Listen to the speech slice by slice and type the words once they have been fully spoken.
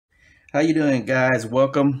How you doing, guys?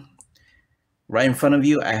 Welcome. Right in front of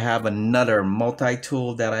you, I have another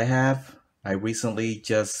multi-tool that I have. I recently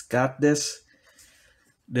just got this.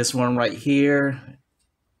 This one right here,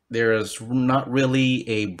 there's not really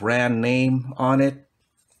a brand name on it.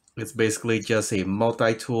 It's basically just a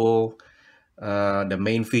multi-tool. The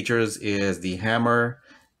main features is the hammer,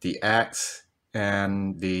 the axe,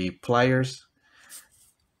 and the pliers.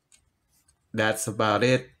 That's about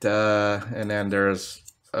it. And then there's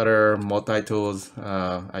other multi-tools.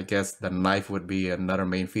 I guess the knife would be another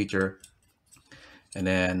main feature, and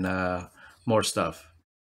then more stuff.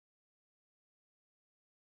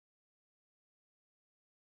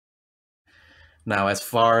 Now, as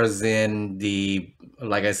far as in the,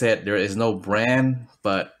 like I said, there is no brand,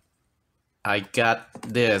 but I got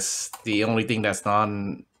this. The only thing that's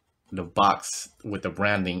on the box with the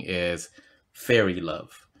branding is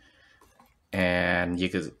FairyLove. And you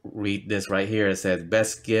could read this right here. It says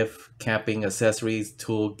best gift camping accessories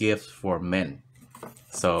tool gifts for men.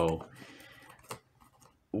 So,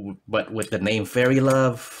 but with the name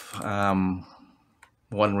FairyLove,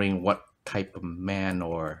 wondering what type of man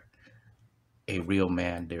or a real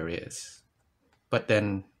man there is. But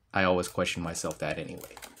then I always question myself that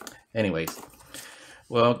anyway. Anyways,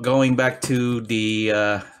 well, going back to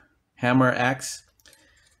the hammer axe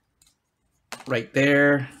right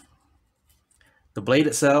there, the blade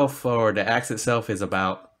itself or the axe itself is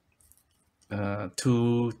about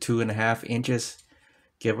 2.5 inches,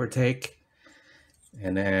 give or take.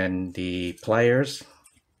 And then the pliers,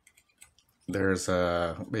 there's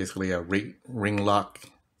basically a ring lock.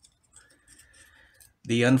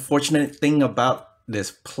 The unfortunate thing about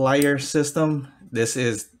this plier system, this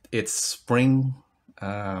is its spring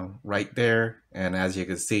right there, and as you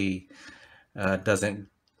can see, doesn't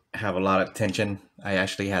have a lot of tension. I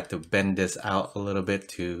actually had to bend this out a little bit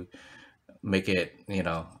to make it,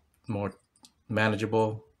 more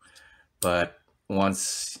manageable. But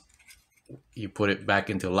once you put it back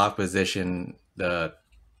into lock position, you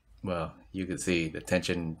can see the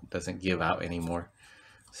tension doesn't give out anymore.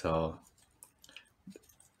 So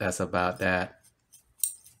that's about that.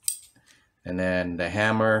 And then the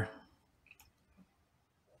hammer,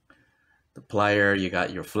 the plier, you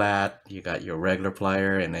got your flat, you got your regular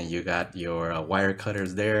plier, and then you got your wire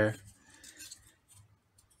cutters there.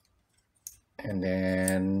 And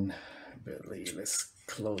then let's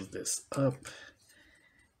close this up.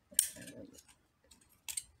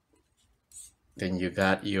 Then you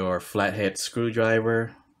got your flathead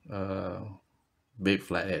screwdriver, big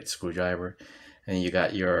flathead screwdriver, and you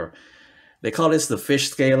got your, they call this the fish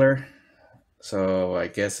scaler. So I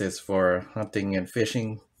guess it's for hunting and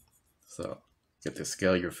fishing. So get to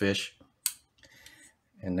scale your fish.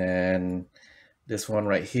 And then this one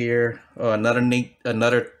right here. Oh, another thing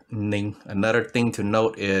to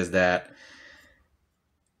note is that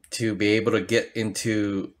to be able to get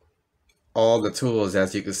into all the tools,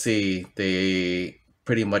 as you can see, they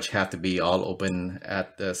pretty much have to be all open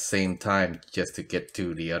at the same time just to get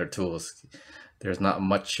to the other tools. There's not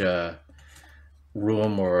much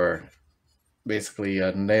room or basically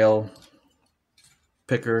a nail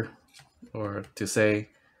picker or to say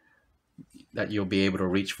that you'll be able to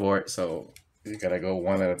reach for it. So you gotta go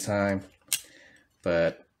one at a time.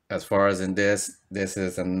 But as far as in this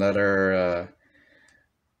is another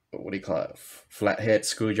what do you call it, flathead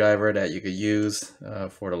screwdriver that you could use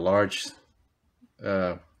for the large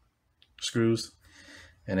screws.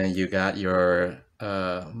 And then you got your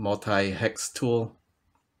multi-hex tool,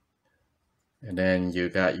 and then you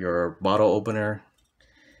got your bottle opener,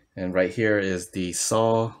 and right here is the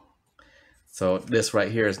saw. So this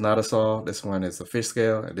right here is not a saw, this one is a fish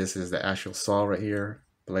scale, and this is the actual saw right here,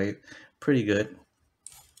 blade, pretty good.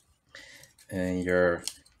 And you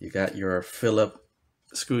got your Phillips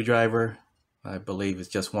screwdriver, I believe it's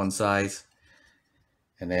just one size.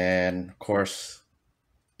 And then of course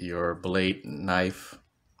your blade knife.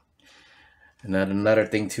 And then another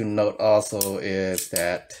thing to note also is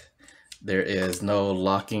that there is no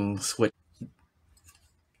locking switch.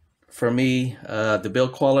 For me, the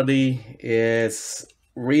build quality is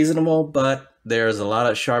reasonable, but there's a lot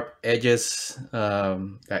of sharp edges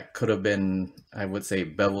that could have been, I would say,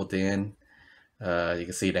 beveled in. You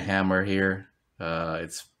can see the hammer here.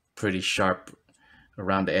 It's pretty sharp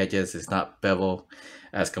around the edges. It's not bevel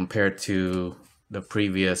as compared to the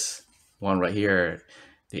previous one right here,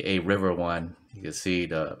 the A River one. You can see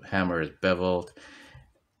the hammer is beveled.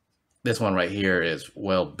 This one right here is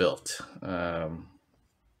well built.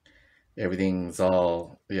 Everything's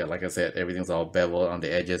all, yeah, like I said, everything's all beveled on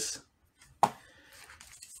the edges.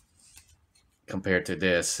 Compared to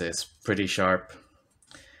this, it's pretty sharp.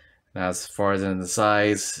 Now, as far as in the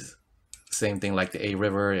size, same thing like the A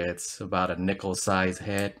River. It's about a nickel size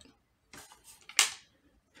head.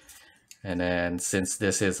 And then since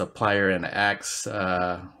this is a plier and an axe,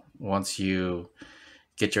 once you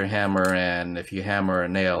get your hammer, and if you hammer a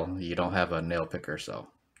nail, you don't have a nail picker. So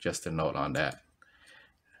just a note on that.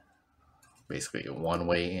 Basically one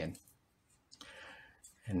way in.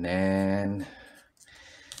 And then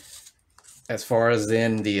as far as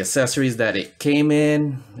in the accessories that it came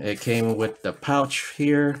with the pouch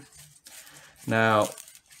here. Now,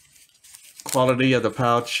 quality of the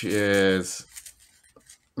pouch is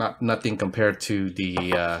nothing compared to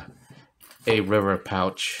the A River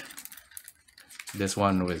pouch. This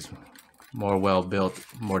one was more well built,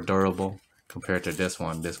 more durable compared to this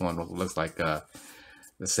one. This one looks like the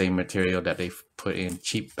same material that they put in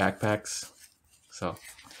cheap backpacks. So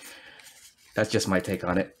that's just my take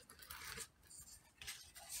on it.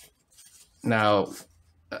 Now,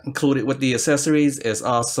 included with the accessories is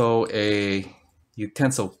also a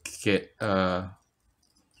utensil kit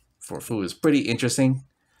for food. It's pretty interesting.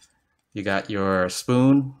 You got your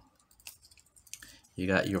spoon, you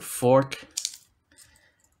got your fork,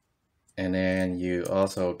 and then you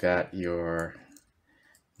also got your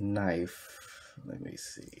knife. Let me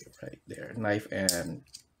see, right there, knife and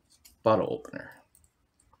bottle opener.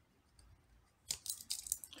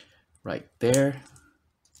 Right there.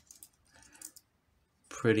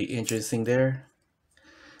 Pretty interesting there.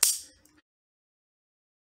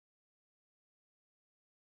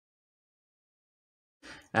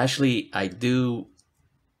 Actually, I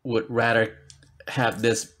would rather have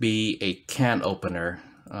this be a can opener.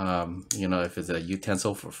 You know, if it's a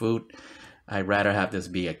utensil for food, I'd rather have this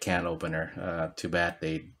be a can opener. Too bad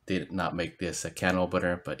they did not make this a can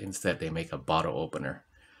opener, but instead they make a bottle opener.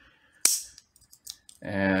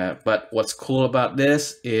 But what's cool about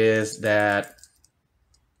this is that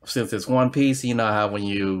since it's one piece, you know how when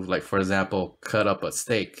you, like for example, cut up a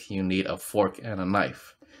steak, you need a fork and a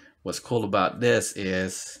knife. What's cool about this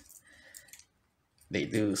is they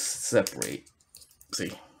do separate.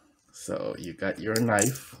 See, so you got your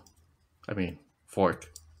knife,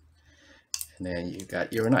 fork, and then you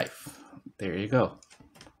got your knife. There you go.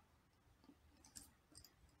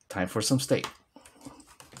 Time for some steak.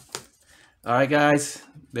 All right, guys,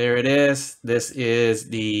 there it is. This is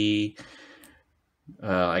the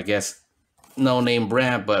I guess no name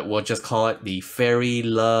brand, but we'll just call it the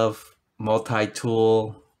FairyLove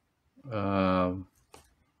Multi-Tool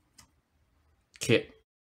kit.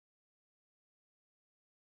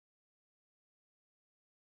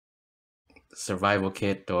 Survival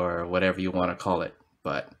kit or whatever you want to call it,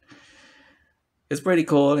 but it's pretty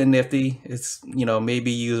cool and nifty. It's, you know,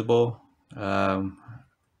 maybe usable,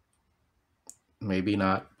 maybe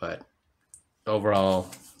not, but overall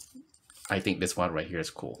I think this one right here is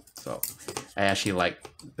cool. So I actually like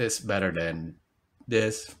this better than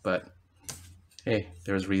this, but hey,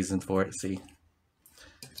 there's reason for it. See,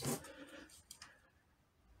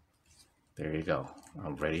 there you go.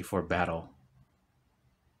 I'm ready for battle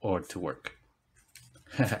or to work.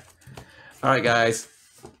 All right, guys.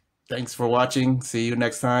 Thanks for watching. See you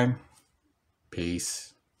next time.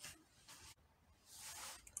 Peace.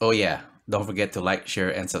 Oh yeah, don't forget to like, share,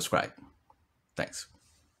 and subscribe. Thanks.